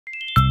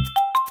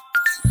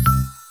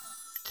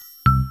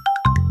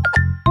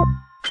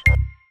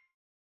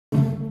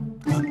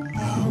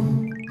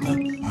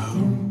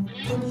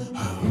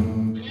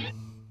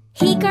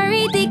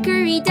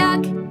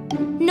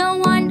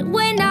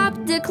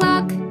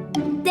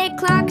The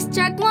clock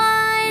struck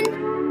 1.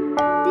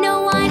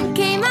 No one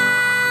came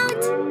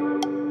out.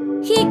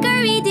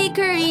 Hickory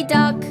Dickory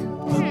Dock.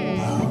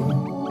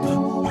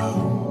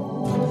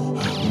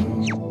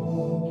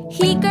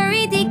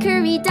 Hickory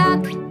Dickory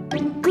Dock.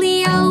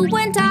 Cleo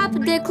went up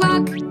the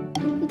clock.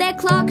 The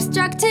clock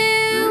struck 2.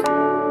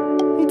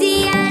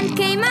 The ant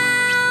came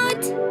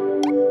out.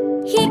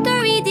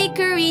 Hickory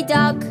Dickory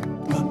Dock.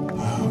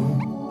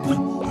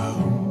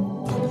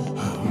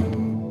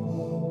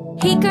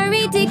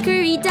 Hickory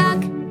Dickory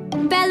Dock.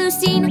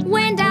 Belusine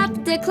went up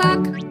the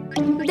clock.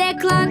 The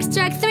clock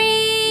struck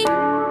 3.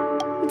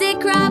 The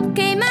crab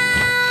came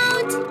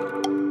out.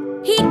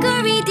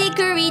 Hickory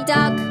Dickory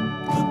Dock.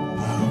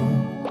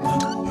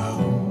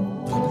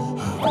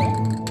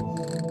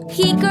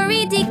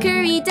 Hickory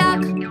Dickory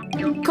Dock.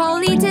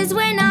 Colitas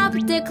went up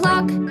the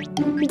clock.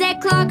 The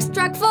clock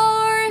struck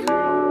 4.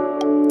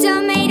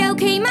 Tomato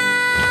came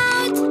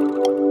out.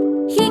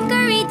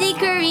 Hickory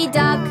Dickory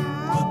Dock.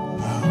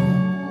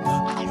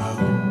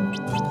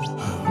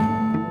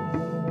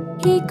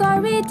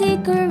 Hickory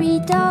Dickory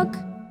Dock.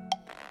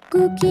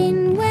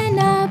 Cuquin went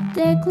up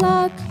the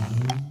clock.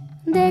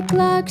 The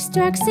clock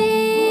struck 6.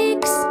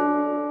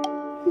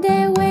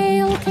 The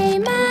whale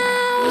came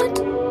out.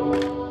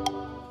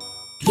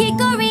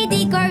 Hickory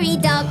Dickory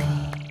Dock.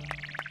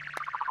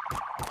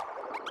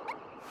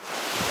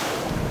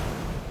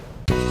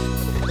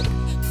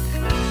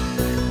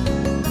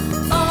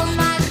 Old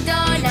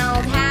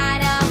MacDonald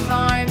had a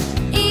farm,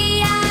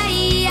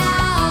 E-I-E-I-O.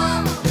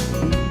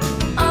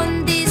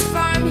 On this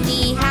farm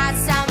he had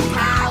some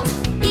cows,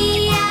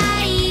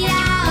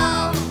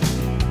 E-I-E-I-O.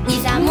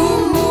 With a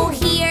moo-moo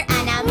here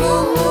and a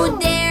moo-moo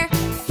there.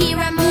 Here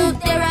a moo,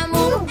 there a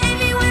moo,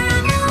 everywhere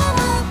a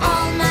moo-moo.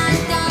 Old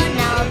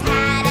MacDonald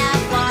had a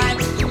farm,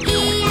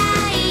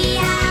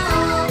 E-I-E-I-O.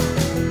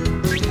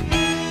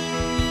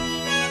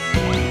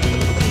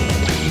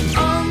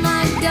 Old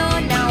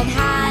MacDonald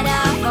had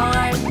a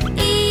farm,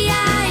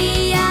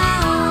 E-I-E-I-O.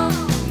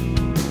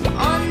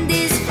 On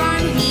this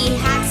farm he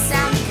had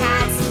some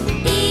cats,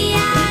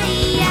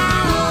 E-I-E-I-O.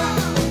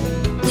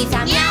 With a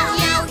meow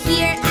meow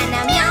here and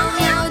a meow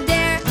meow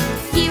there.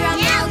 Here a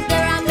meow,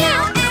 there a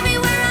meow,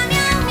 everywhere a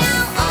meow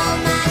meow. Old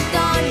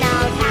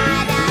MacDonald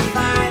had a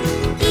farm,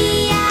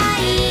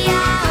 E-I-E-I-O.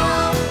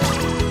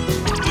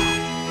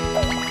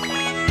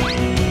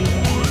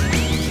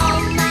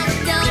 Old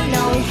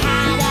MacDonald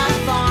had a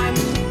farm,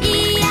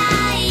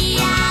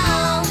 E-I-E-I-O.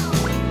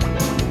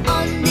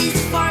 On this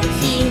farm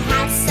he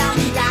had some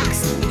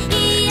ducks,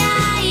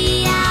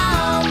 E-I-E-I-O.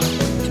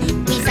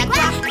 With a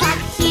quack quack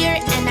here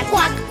and a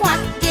quack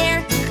quack there.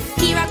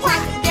 Here a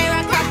quack, there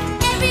a quack,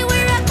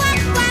 everywhere a quack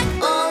quack.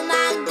 Old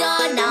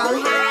MacDonald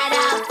had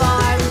a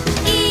farm,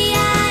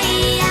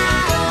 E-I-E-I-O.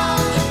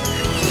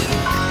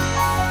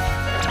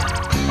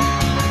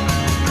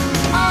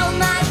 Old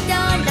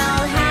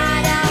MacDonald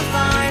had a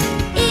farm,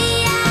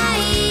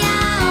 E-I-E-I-O.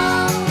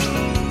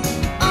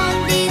 On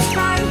this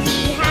farm he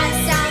had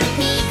some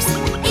pigs,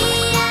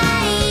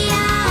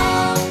 E-I-E-I-O.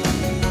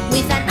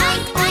 With an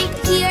oink oink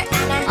here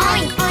and an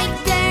oink oink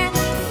there.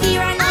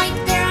 Here an oink,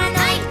 there an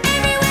oink,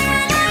 everywhere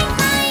an oink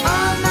oink.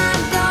 Old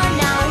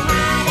MacDonald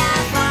had a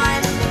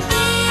farm,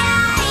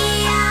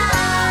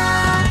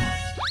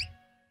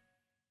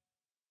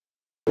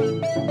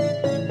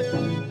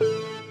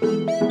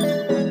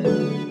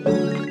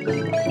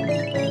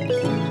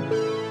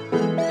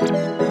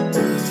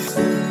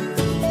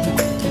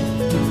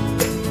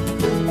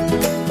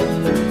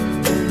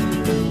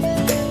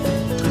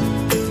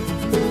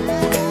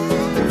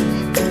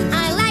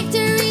 I like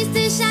to reach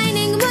the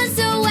shining moon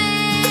so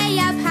way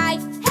up high.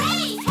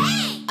 Hey,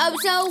 hey! Oh,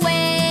 so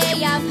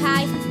way up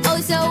high. Oh,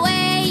 so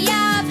way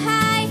up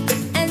high.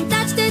 And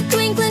touch the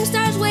twinkling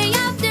stars way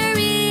up there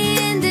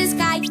in the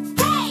sky.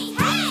 Hey,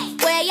 hey!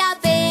 Way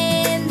up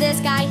in the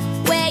sky.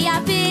 Way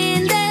up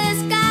in the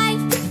sky.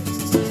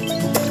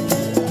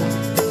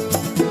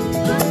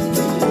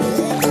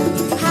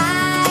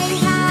 High,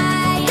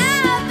 high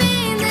up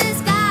in the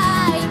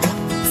sky.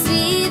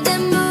 See the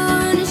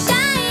moon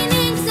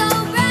shining so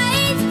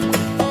bright.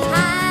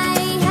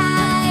 High,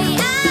 high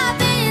up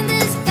in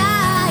the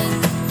sky.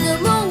 The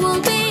moon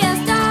will be as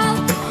tall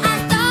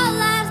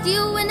as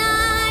you and I.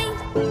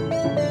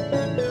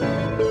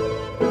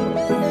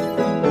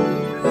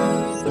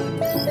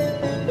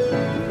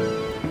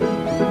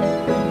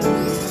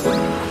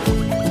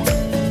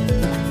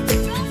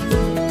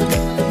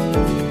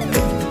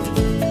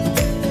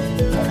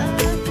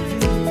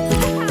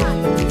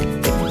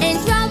 And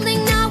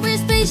traveling now our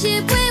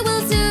spaceship, we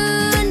will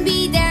soon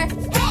be there.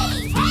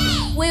 Hey,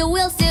 hey! We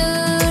will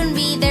soon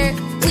be there.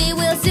 We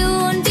will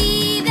soon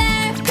be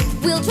there.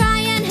 We'll try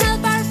and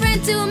help our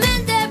friend to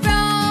mend the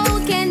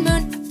broken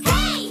moon.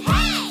 Hey,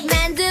 hey!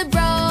 Mend the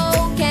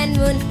broken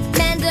moon.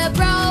 Mend the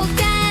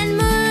broken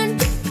moon.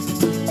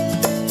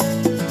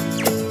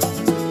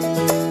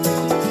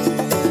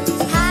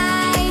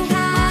 High,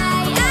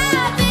 high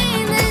up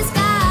in the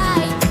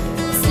sky.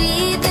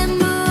 See the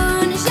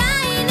moon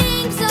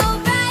shining so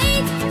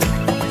bright.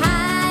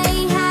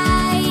 High,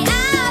 high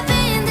up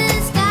in the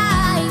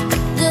sky.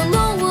 The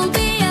moon will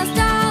be as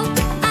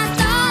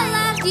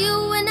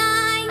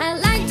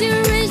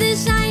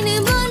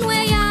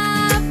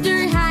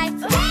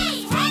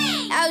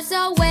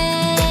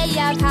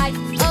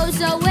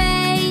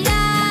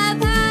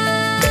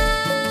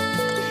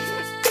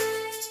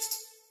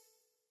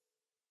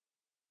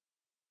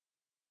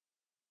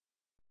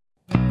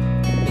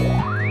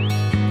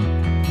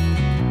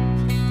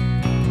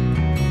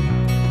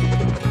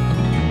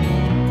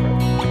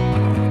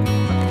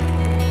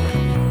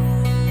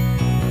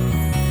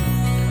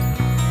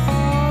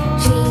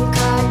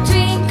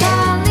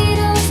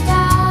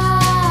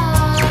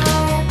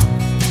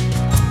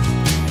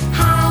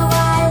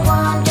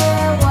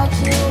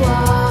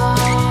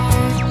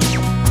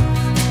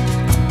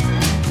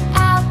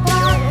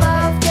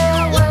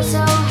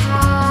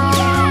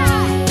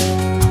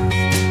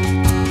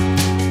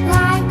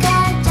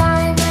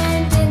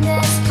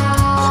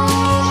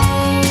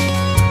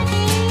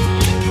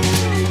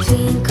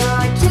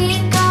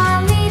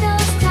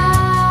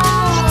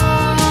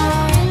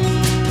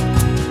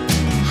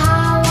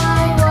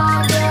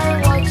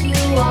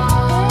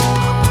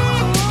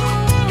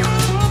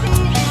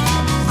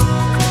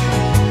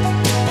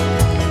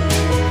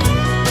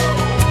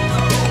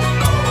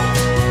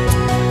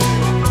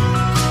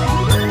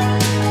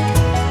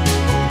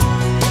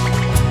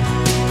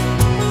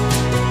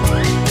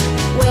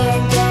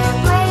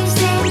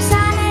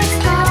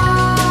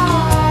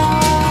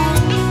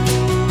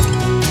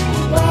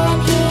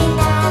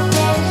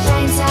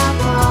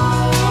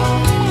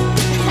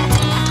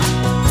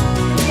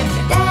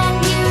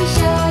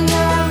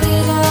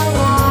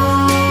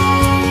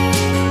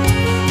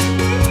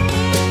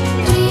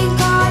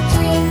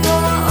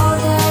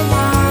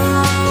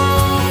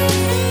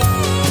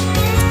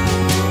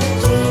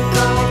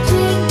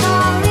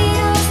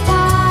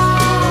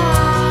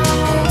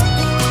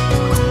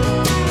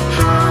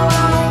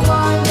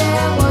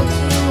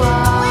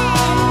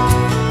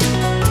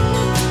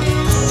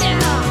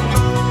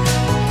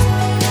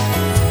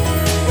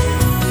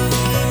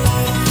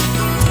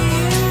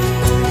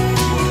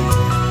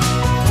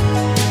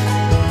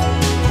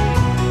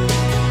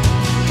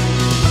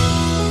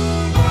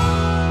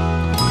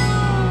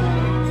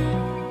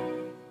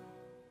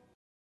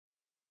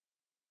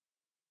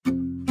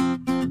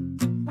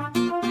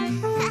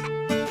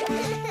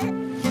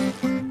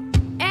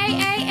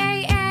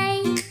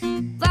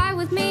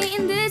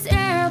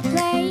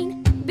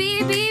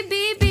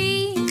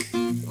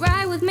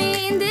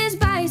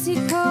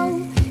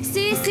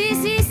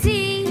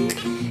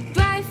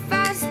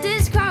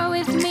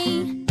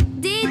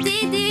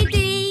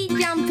D,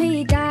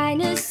 jumpy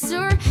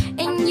dinosaur.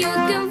 And you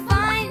can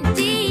find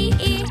D,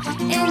 E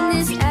in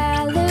this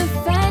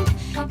elephant.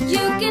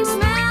 You can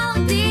smell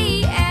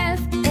the F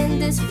in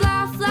this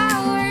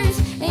flowers.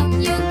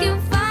 And you can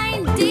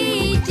find D,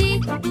 G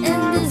in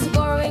this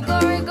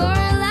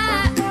gorilla.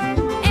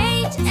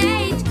 H,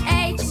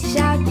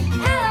 shout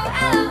hello,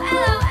 hello,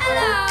 hello,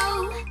 hello.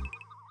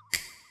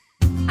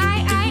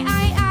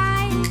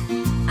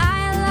 I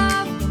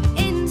love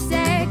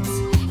insects.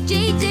 J,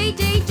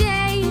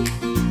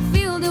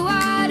 fill the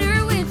water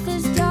with a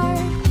star.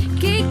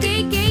 K,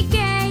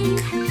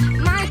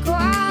 my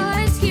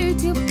koala is here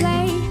to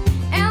play.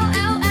 L,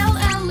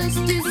 let's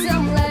do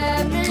some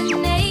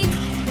lemonade.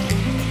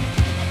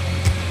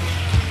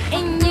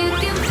 And you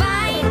can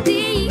find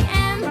the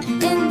M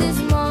in this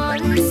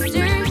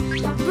monster.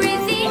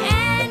 Breathe the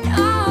end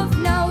of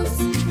nose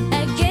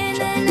again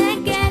and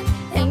again.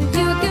 And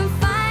you can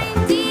find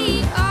the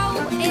O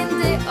in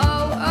the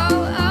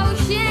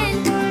ocean.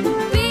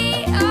 B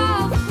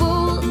of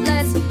fool,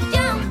 let's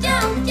jump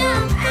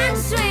and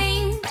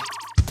swing.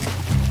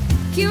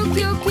 Q,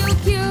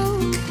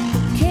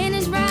 Ken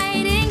is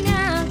riding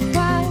a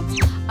quad.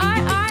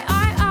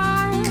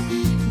 R,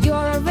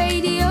 you're a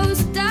radio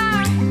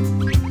star.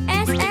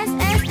 S,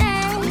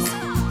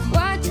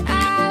 watch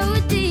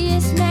out the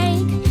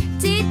snake.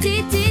 T,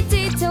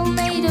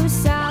 tomato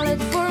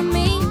salad for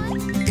me.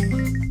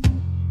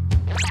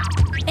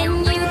 And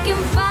you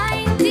can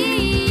find the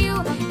U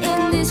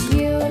in this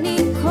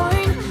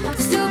unicorn.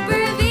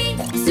 Super V,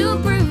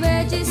 super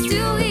veggies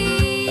to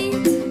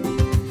eat.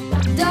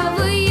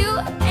 W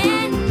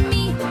and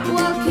me,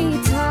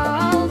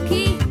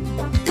 walkie-talkie.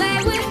 Play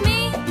with me,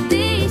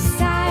 this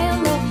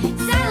silo,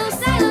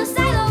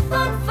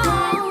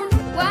 phone.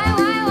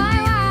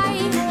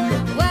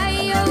 Why,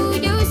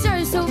 yo-yos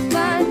are so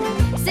fun.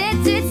 Sit,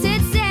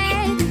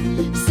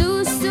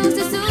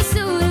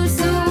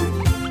 Sue,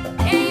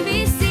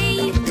 ABC,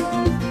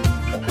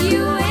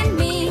 you and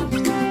me.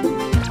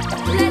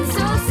 Let's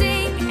all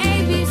sing A,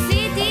 B, C,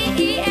 D,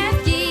 E, F,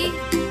 G.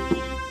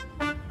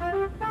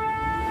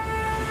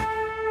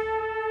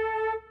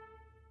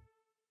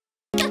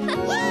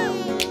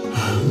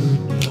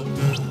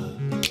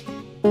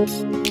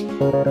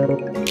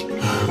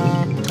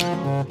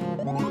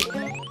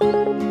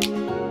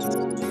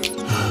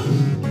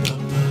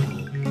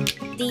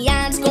 The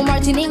ants go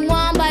marching in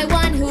one by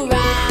one,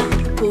 hurrah,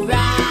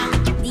 hurrah.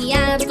 The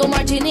ants go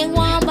marching in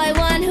one by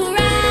one,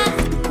 hurrah,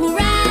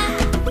 hurrah.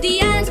 The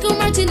ants go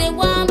marching in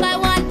one by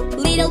one.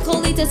 Little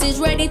Colitas is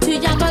ready to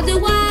jump on the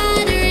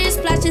water.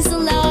 Splashes a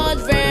lot,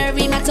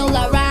 very much all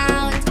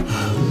around.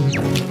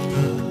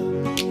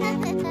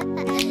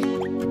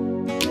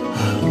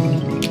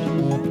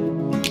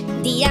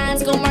 The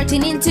ants go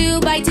marching in two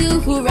by two,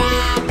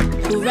 hurrah,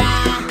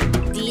 hurrah.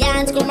 The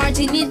ants go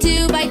marching in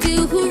two by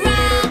two,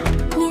 hurrah,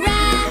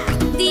 hurrah.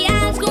 The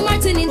ants go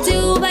marching in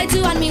two by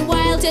two, and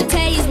meanwhile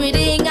Tete is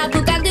reading a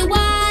book and the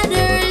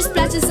water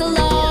splashes a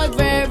lot,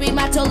 very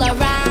much all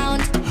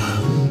around.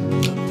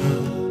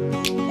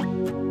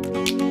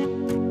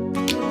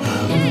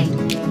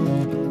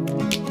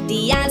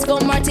 The ants go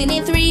marching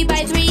in three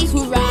by three,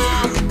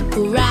 hurrah,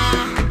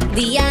 hurrah.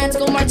 The ants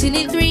go marching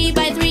in three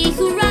by three,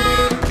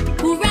 hurrah,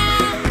 hurrah.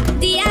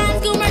 The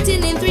ants go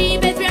marching in three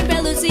by three, and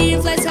Pelosi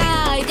flies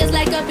high just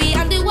like a bee,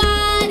 and the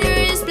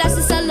water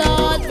splashes a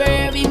lot,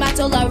 very much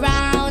all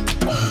around.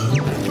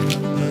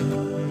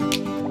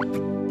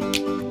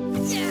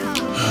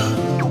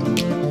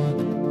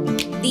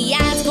 The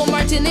ants go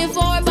marching in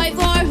four by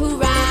four,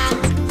 hurrah,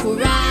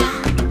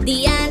 hurrah.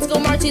 The ants go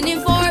marching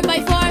in four by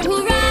four,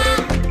 hurrah,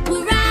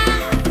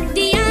 hurrah.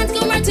 The ants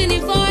go marching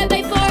in four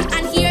by four,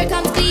 and here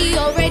comes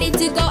Cleo ready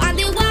to go, and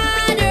the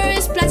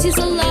water splashes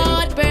a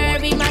lot,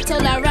 very much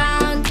all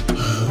around.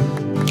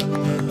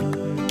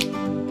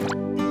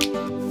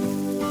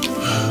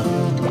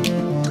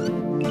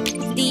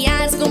 The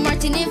ants go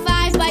marching in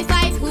five by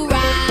five,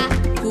 hurrah,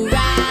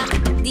 hurrah.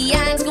 The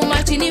ants go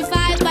marching in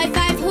five by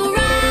five,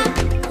 hurrah,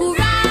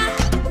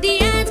 hurrah. The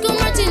ants go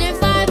marching in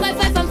five by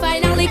five, and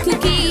finally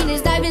Cuquin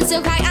is diving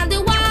so high, and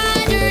the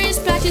water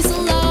splashes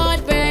a lot,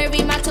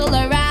 very much all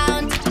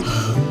around.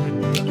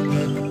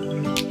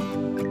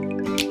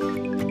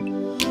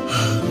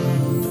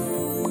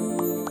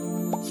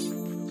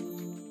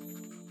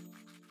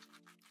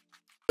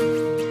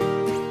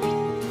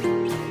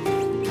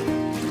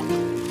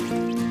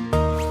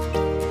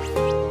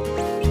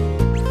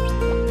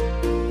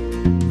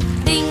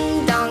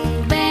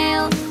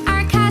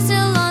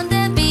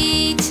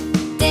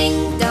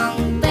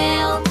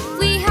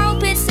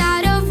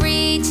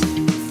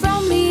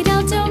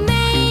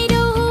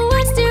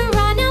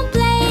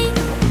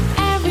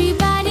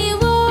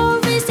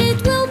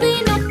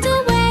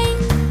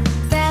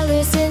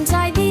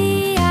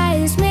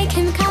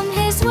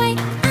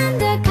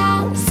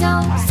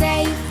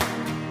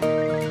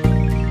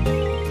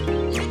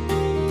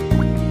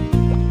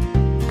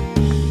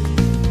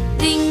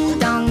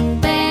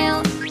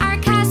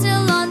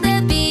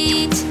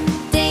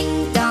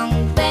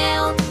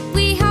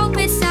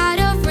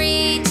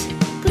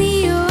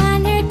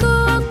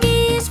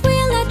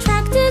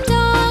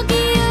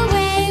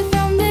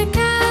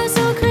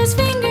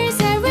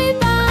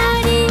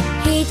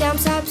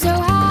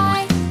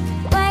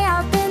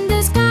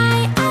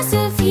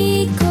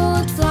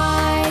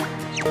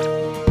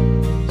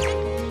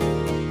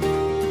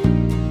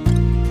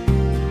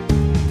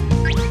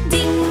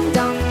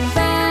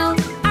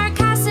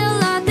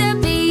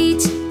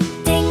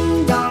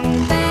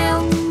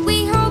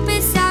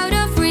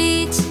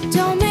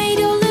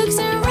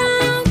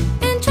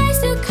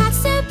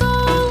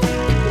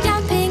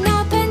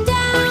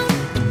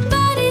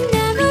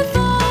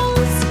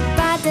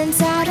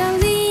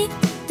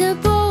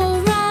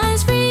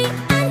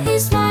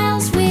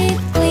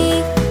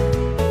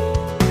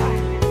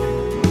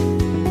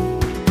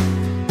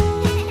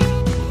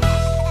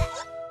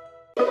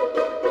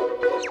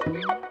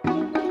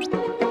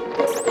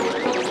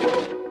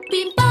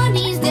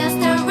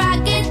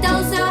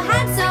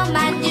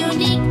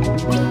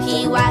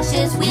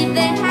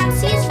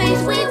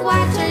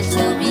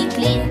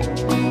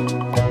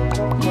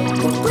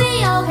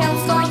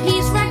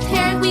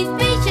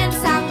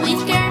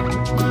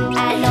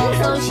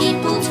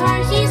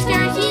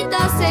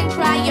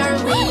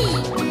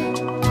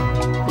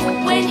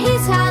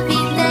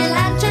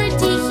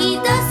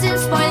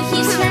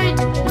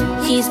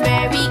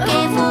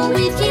 careful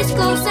with his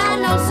clothes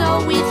and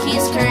also with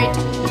his skirt.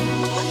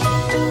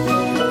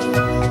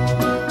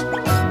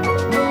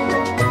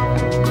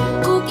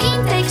 Cuquin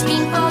takes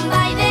Ping Pong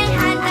by the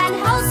hand and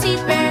holds it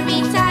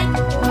very tight,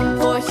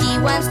 for he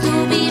wants to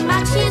be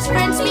much his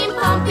friends. Ping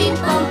Pong, Ping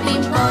Pong,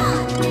 Ping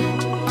Pong.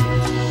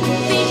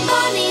 Ping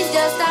Pong is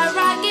just a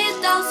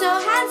ragged doll, so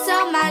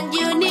handsome and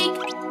unique.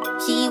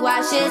 He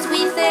washes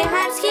with the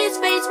hands his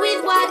face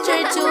with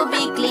water to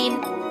be clean.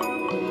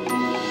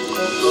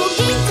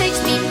 Cuquin takes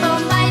Ping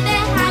Pong by the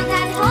hand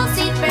and holds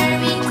it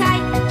very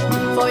tight,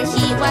 for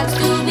he wants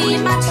to be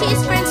much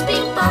his friends.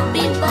 Ping Pong,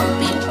 Ping Pong,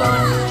 Ping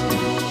Pong.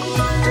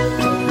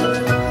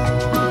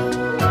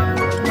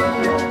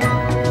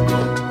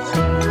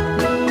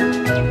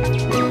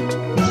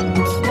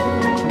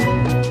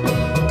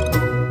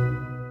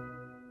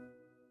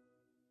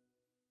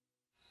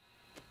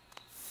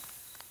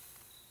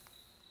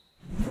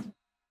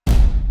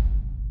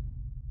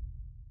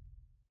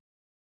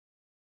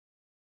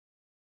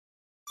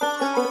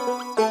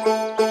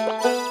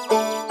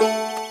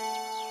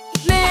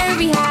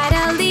 Mary had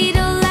a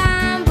little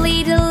lamb,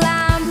 little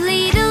lamb,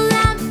 little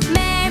lamb.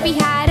 Mary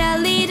had a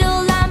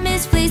little lamb,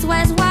 his fleece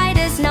was white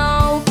as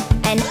snow.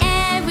 And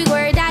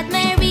everywhere that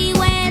Mary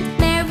went,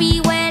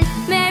 Mary went,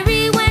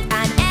 Mary went.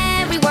 And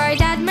everywhere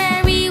that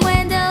Mary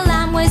went, the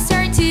lamb was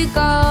sure to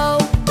go.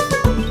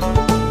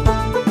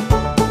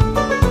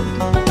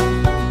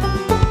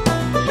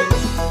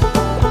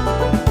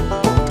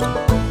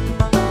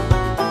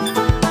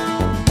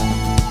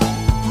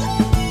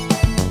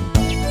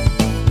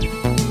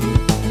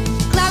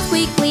 Clouds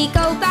quickly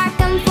go back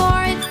and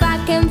forth,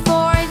 back and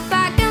forth,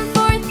 back and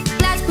forth.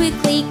 Clouds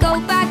quickly go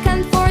back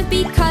and forth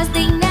because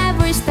they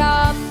never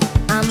stop.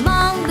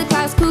 Among the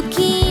clouds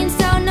Cuquin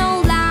saw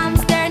no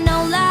lambs there,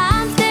 no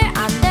lambs there.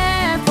 And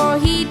therefore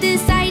he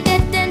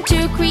decided then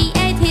to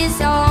create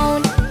his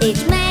own.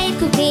 It made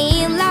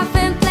Cuquin laugh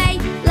and play,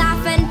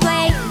 laugh and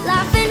play,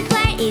 laugh and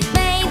play. It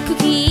made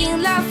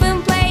Cuquin laugh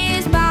and play,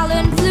 his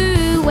balloon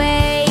flew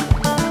away.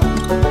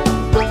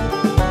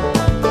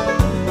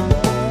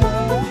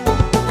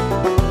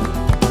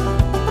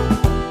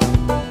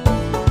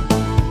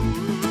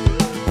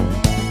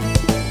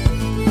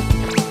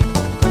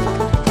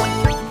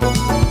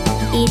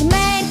 It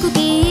made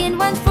Cuquin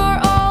once for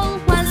all,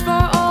 once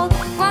for all,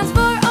 once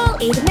for all.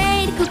 It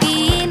made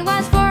Cuquin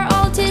once for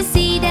all to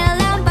see the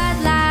lamb at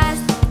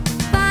last.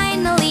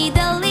 Finally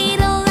the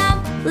little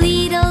lamb,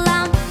 little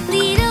lamb,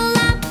 little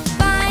lamb.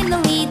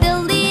 Finally the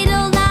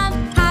little lamb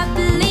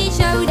happily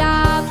showed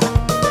up.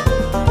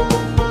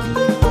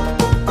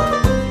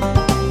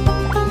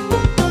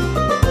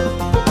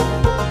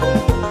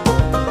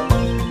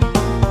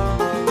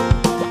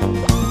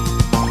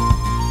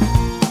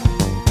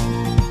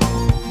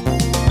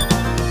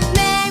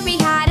 Mary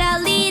had a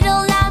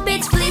little lamb,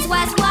 its fleece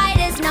was white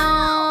as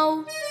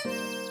snow.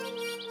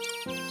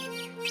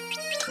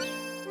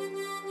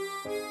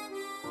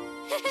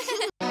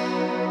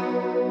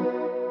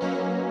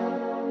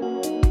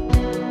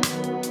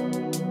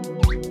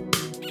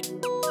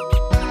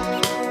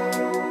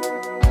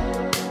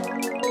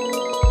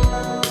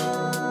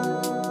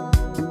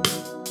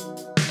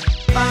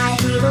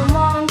 Five little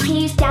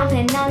monkeys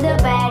jumping on the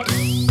bed.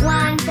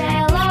 One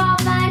fell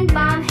off and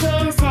bumped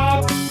his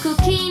head.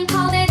 Cuquin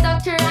called the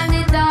doctor and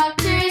the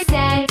doctor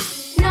said,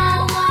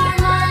 no more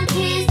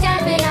monkeys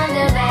jumping on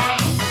the bed.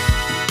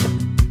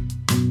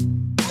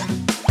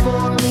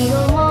 Four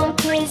little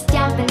monkeys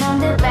jumping on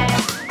the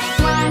bed.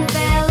 One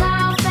fell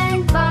off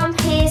and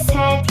bumped his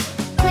head.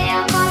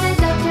 Cleo called the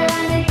doctor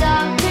and the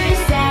doctor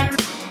said,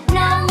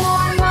 no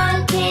more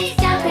monkeys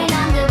jumping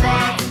on the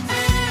bed.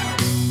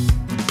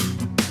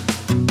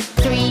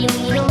 Three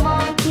little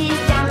monkeys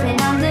jumping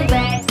on the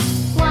bed.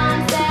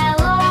 One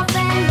fell off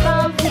and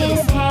bumped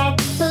his head.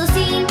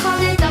 Lucy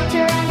called the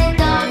doctor and the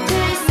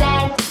doctor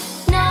said,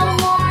 no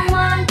more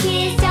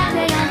monkeys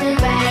jumping on the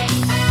bed.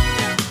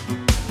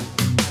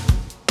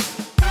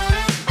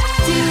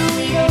 Two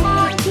little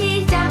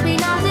monkeys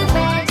jumping on the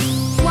bed.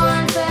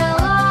 One fell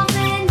off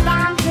and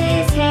bumped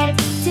his head.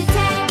 To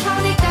ten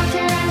called the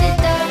doctor and the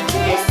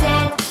doctor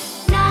said,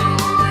 no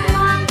more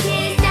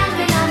monkeys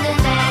jumping on the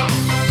bed.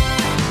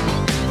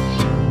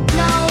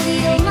 No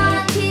little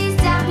monkeys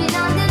jumping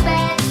on the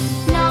bed.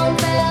 No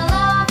fell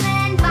off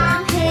and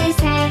bumped his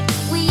head.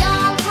 We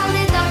all called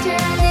the doctor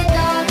and the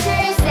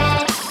doctor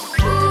said,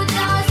 put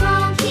those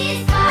monkeys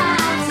back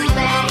to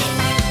bed.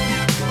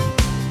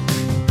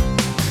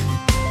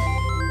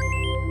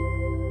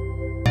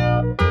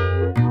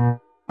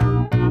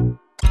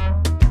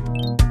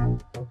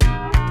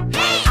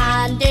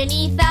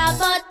 Underneath the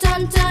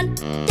button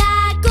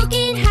that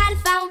Cuquin had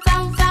found,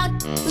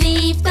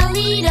 lived a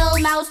little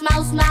mouse,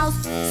 mouse, mouse.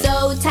 So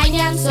tiny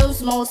and so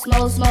small,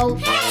 small, small.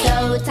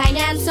 So tiny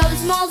and so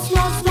small,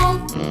 small, small.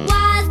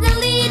 Was the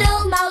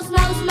little mouse,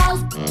 mouse,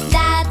 mouse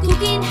that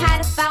Cuquin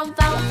had found,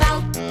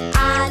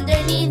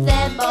 underneath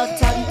the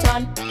button.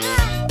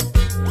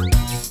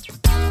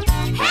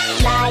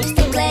 Likes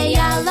to play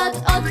a lot,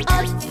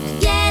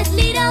 yes,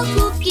 little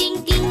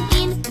Cuquin,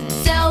 king.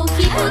 So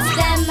he puts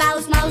the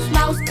mouse, mouse,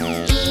 mouse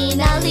in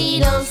a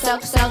little little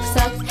sock, sock,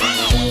 sock.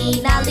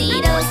 In a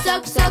little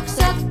sock, sock,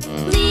 sock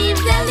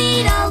lives a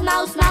little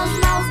mouse, mouse,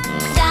 mouse.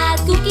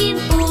 That's cooking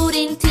food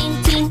in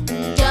tin, tin,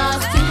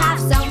 just to have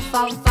some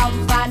fun,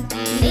 fun, fun.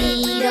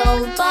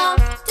 Little Bob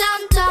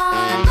Tom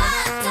Tom,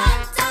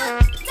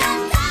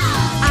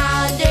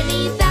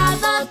 underneath the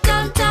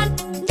bottom ton,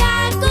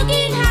 that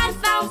cooking had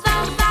found,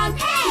 found, found.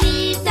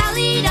 Lives a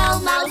little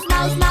mouse,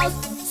 mouse, mouse.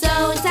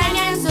 So tiny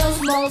and so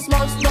small,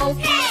 small, small.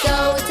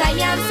 So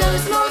tiny and so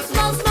small,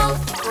 small, small.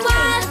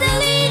 Was the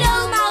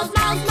little mouse,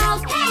 mouse,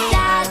 mouse.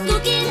 That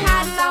cooking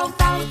had found,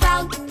 found,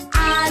 found.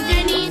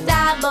 Underneath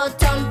the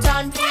bottom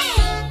ton.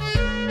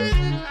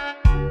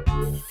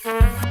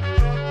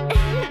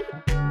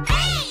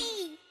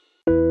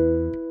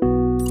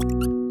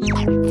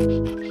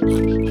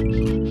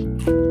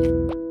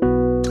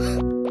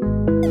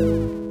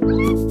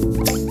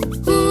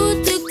 Who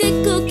took the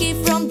cookie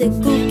from the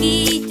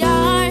cookie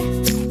jar?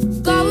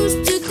 Ghost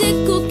took the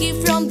cookie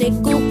from the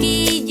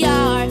cookie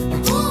jar.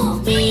 Who?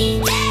 Me?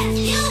 Yes,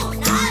 you,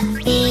 not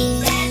me.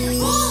 Then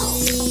who?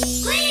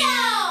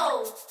 Cleo!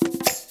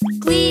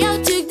 Cleo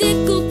took the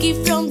cookie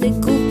from the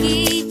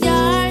cookie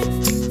jar.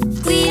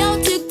 Cleo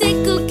took the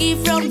cookie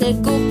from the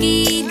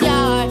cookie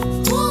jar.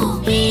 Who?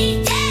 Me?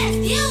 Yes,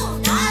 you,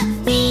 not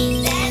me.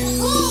 Then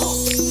who?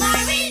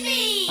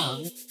 Maribi!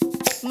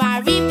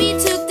 Maribi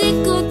took the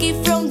cookie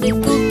from the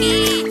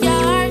cookie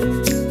jar.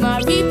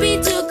 Maribi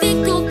took the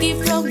cookie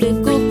from the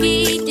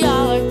cookie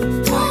jar.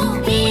 Who?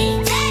 Me?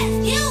 Yes,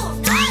 you,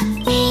 not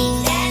me.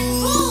 Then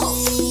who?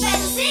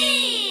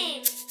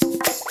 Francine!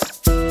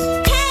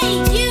 Hey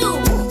you!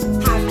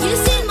 Have you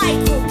seen my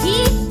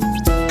cookie?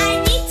 I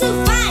need to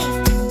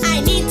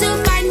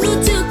find who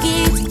took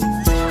it.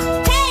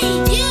 Hey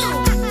you!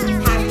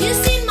 Have you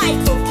seen my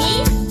cookie?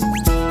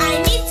 I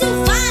need to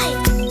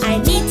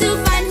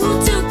find who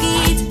took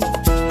it.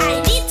 I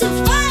need to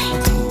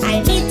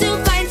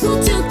find who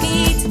took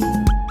it.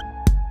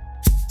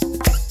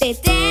 The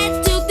dad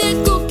took the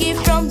cookie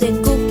from the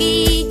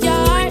cookie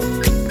jar.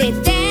 The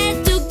dad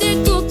took the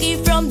cookie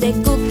from the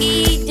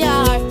cookie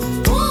jar.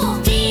 Who?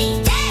 Me?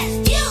 Yes,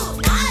 you,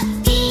 not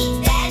me.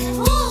 Then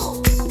who?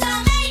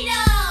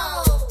 Tomato!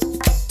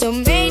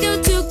 Tomato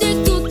took the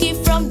cookie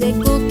from the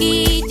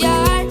cookie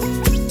jar.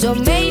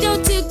 Tomato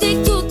took the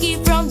cookie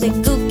from the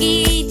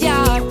cookie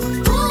jar.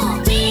 Who?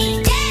 Me?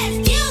 Yes,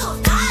 you,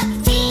 not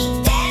me.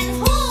 Then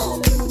who?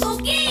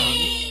 Cookie!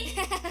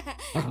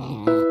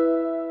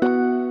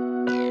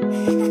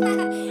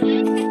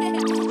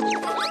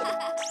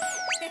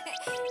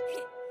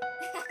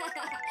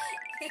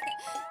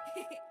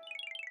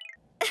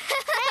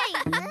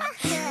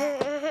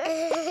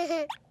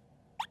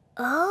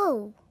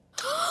 Oh.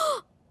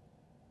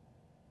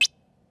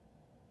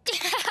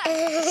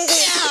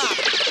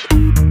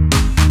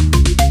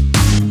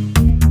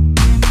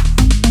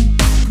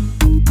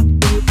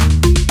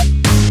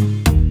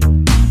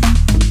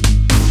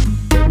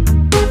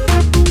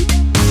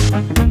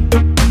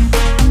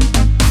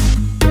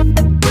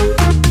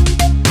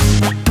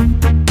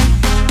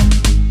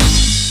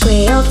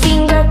 Cleo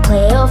finger,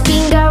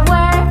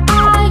 where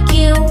are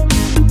you?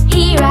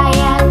 Here I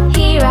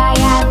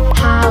am,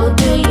 how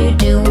do you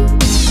do?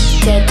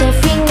 Tete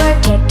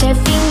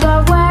finger,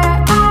 where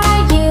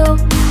are you?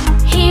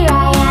 Here I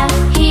am,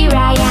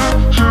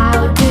 how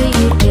do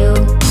you do?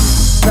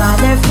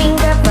 Brother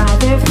finger,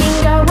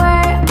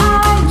 where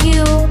are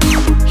you?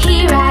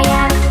 Here I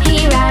am,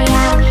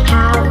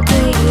 how do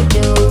you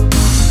do?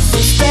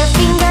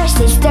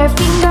 Sister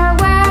finger,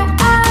 where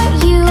are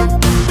you?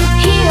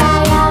 Here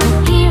I am,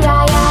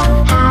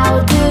 how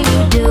do you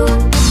do?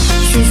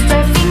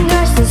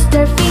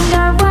 Sister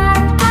finger, where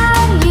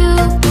are you?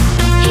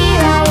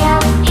 Here I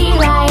am,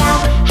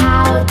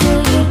 how do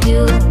you do?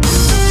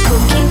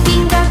 Cooking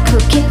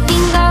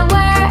finger,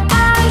 where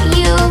are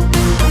you?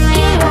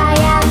 Here I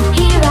am,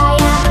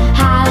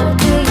 how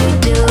do you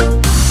do?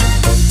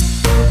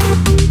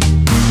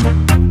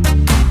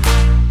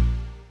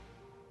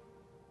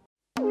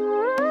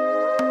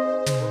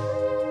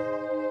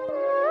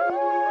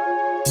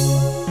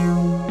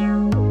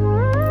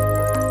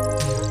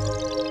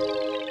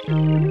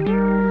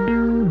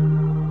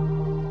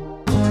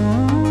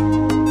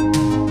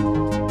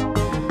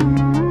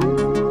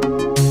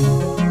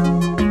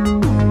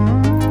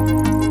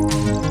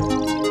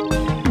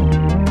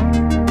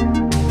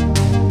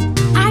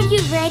 Are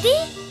you ready?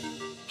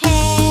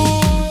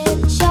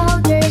 Head,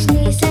 shoulders,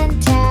 knees and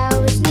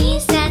toes,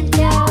 knees and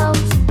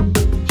toes.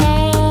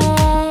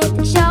 Head,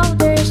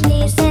 shoulders,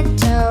 knees and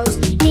toes,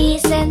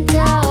 knees and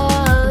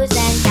toes.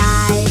 And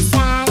eyes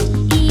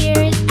and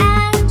ears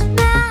and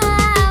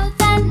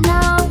mouth and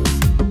nose.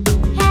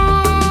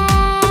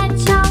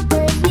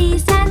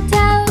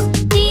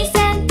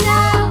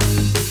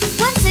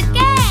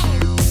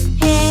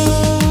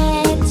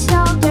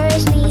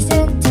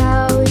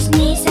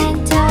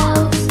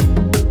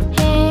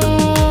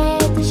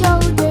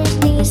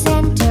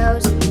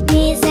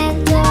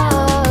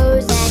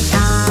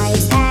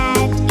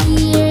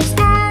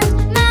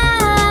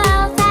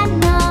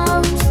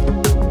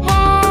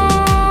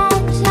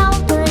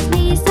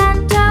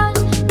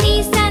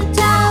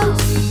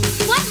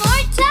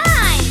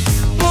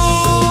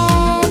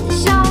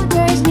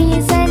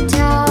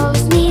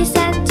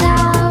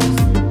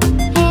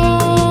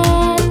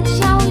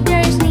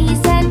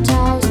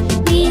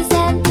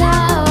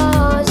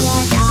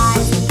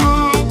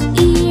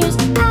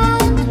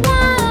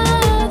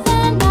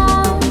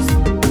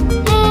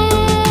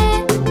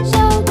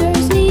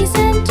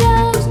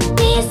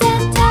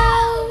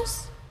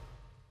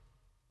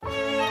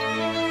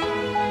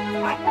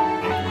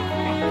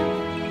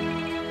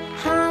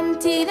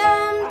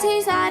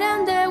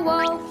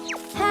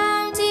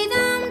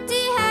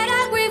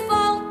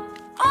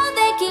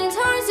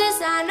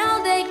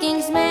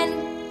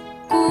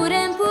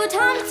 Couldn't put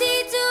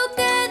Humpty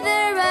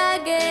together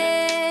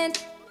again.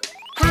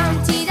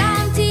 Humpty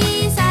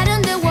Dumpty sat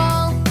on the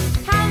wall.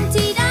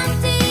 Humpty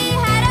Dumpty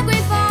had a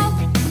great fall.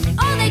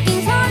 All the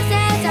king's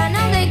horses and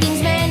all the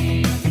king's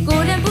men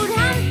couldn't put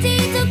Humpty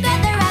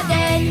together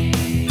again.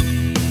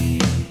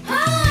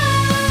 Oh,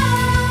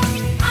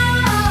 oh,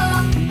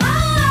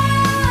 oh,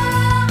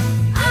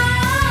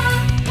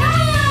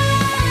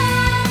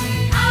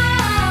 oh,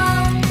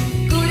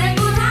 couldn't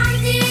put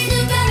Humpty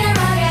together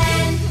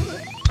again.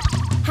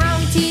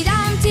 Humpty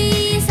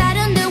Dumpty sat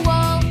on the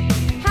wall.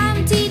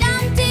 Humpty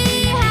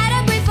Dumpty had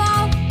a great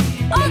fall.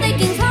 All the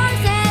king's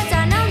horses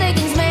and all the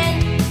king's men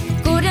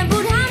couldn't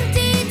put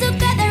Humpty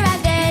together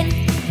again.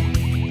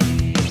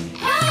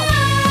 Oh,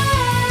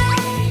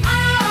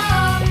 oh,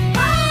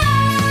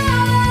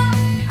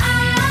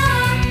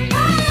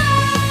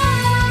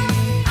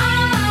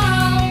 oh,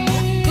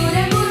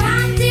 couldn't put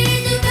Humpty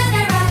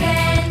together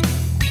again.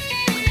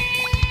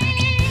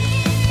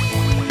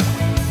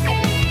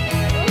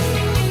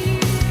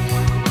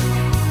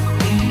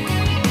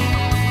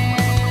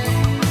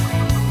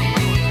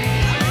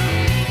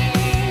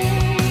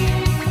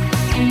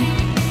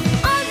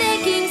 All the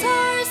king's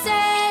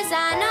horses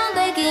and all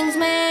the king's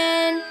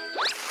men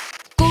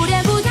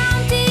couldn't put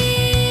Humpty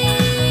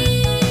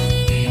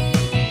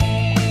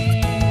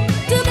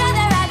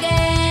together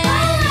again.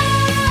 Oh,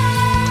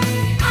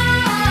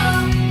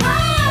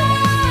 oh,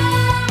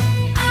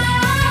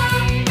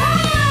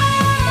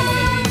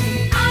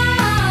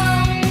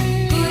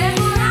 couldn't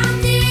put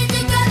Humpty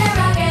together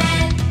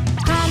again.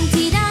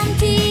 Humpty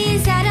Dumpty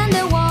sat on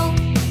the wall.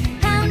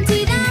 Humpty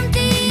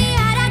Dumpty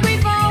had a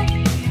great fall.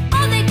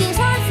 All the king's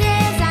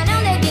horses and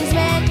all the king's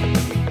men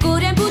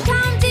couldn't put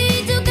Humpty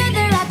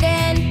together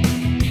again.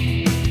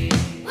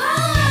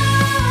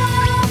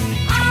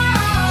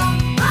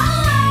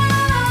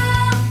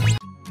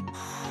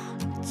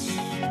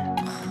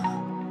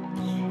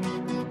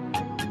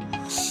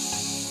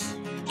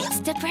 It's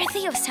the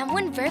birthday of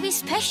someone very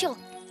special.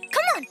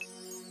 Come on.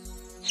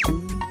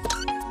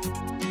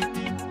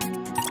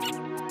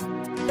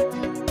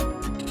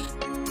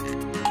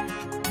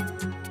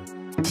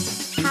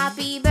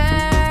 Happy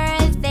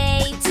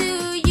birthday to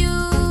you.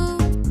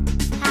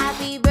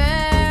 Happy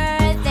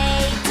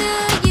birthday to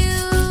you.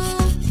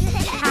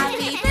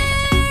 Happy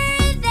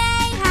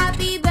birthday,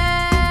 happy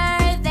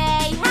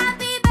birthday,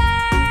 happy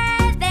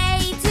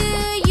birthday to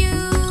you.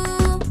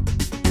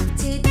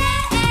 Today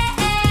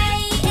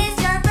is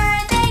your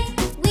birthday.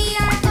 We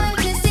are going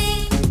to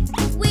sing.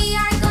 We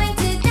are going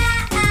to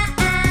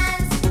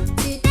dance.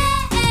 Today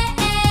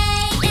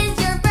is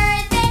your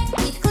birthday.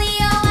 With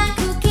Cleo and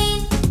Cuquin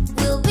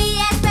will be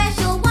a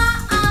special one.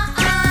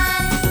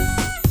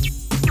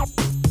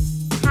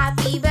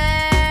 Happy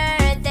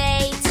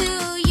birthday to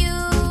you.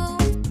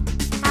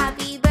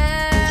 Happy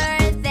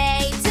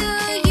birthday to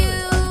you.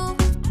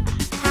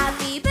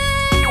 Happy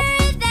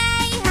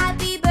birthday,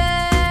 happy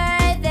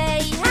birthday,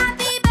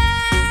 happy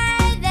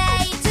birthday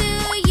to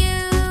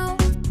you.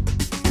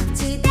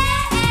 Today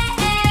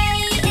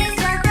is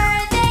your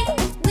birthday.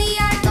 We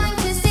are going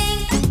to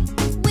sing.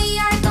 We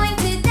are going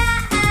to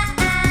dance.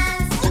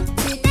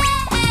 Today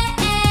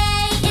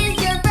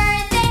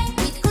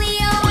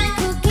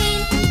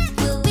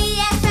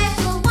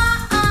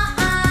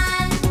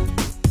is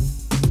your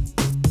birthday.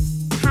 With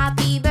Cleo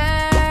and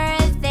Cuquin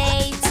will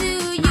be a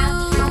special one.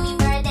 Happy birthday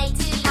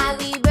to you. Happy birthday to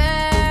you. Happy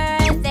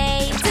birthday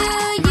to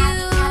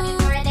you.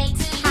 Happy birthday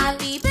to you.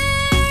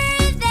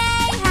 Happy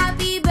birthday,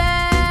 happy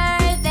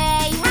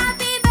birthday,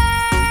 happy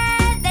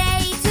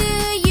birthday to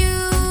you.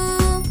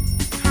 Today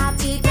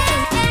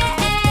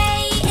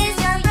is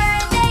your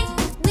birthday.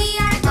 We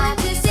are going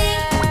to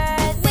sing.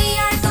 We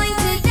are going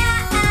to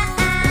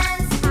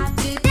dance.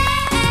 Today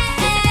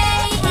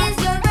is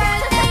your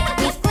birthday.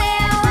 With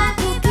Cleo and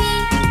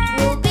Cuquin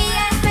will be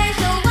a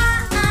special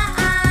one.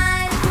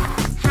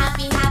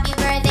 Happy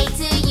birthday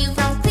to you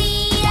from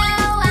Cleo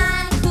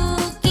and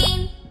Cuquin.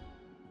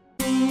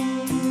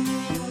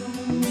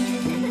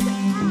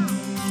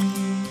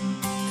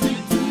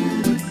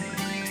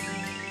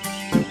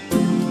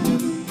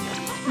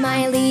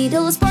 My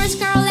little sports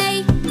car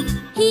Olay,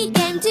 he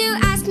came to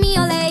ask me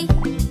Olay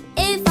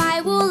if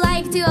I would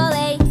like to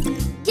Olay,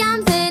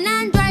 jump in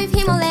and drive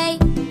him Olay.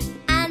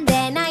 And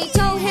then I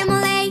told him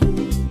Olay,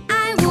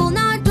 I will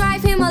not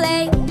drive him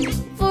Olay,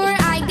 for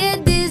I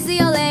get dizzy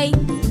Olay.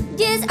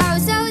 Yes, oh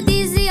so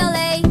dizzy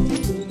Olay.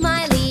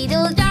 My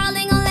little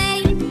darling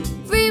Olay,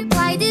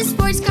 replied the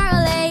sports car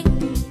Olay,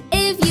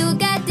 if you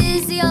get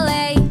dizzy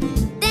Olay,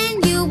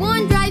 then you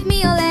won't drive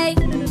me Olay.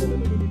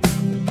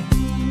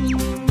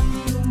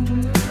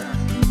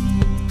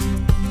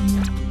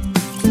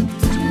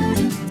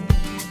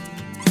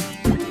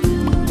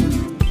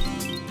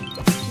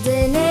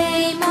 The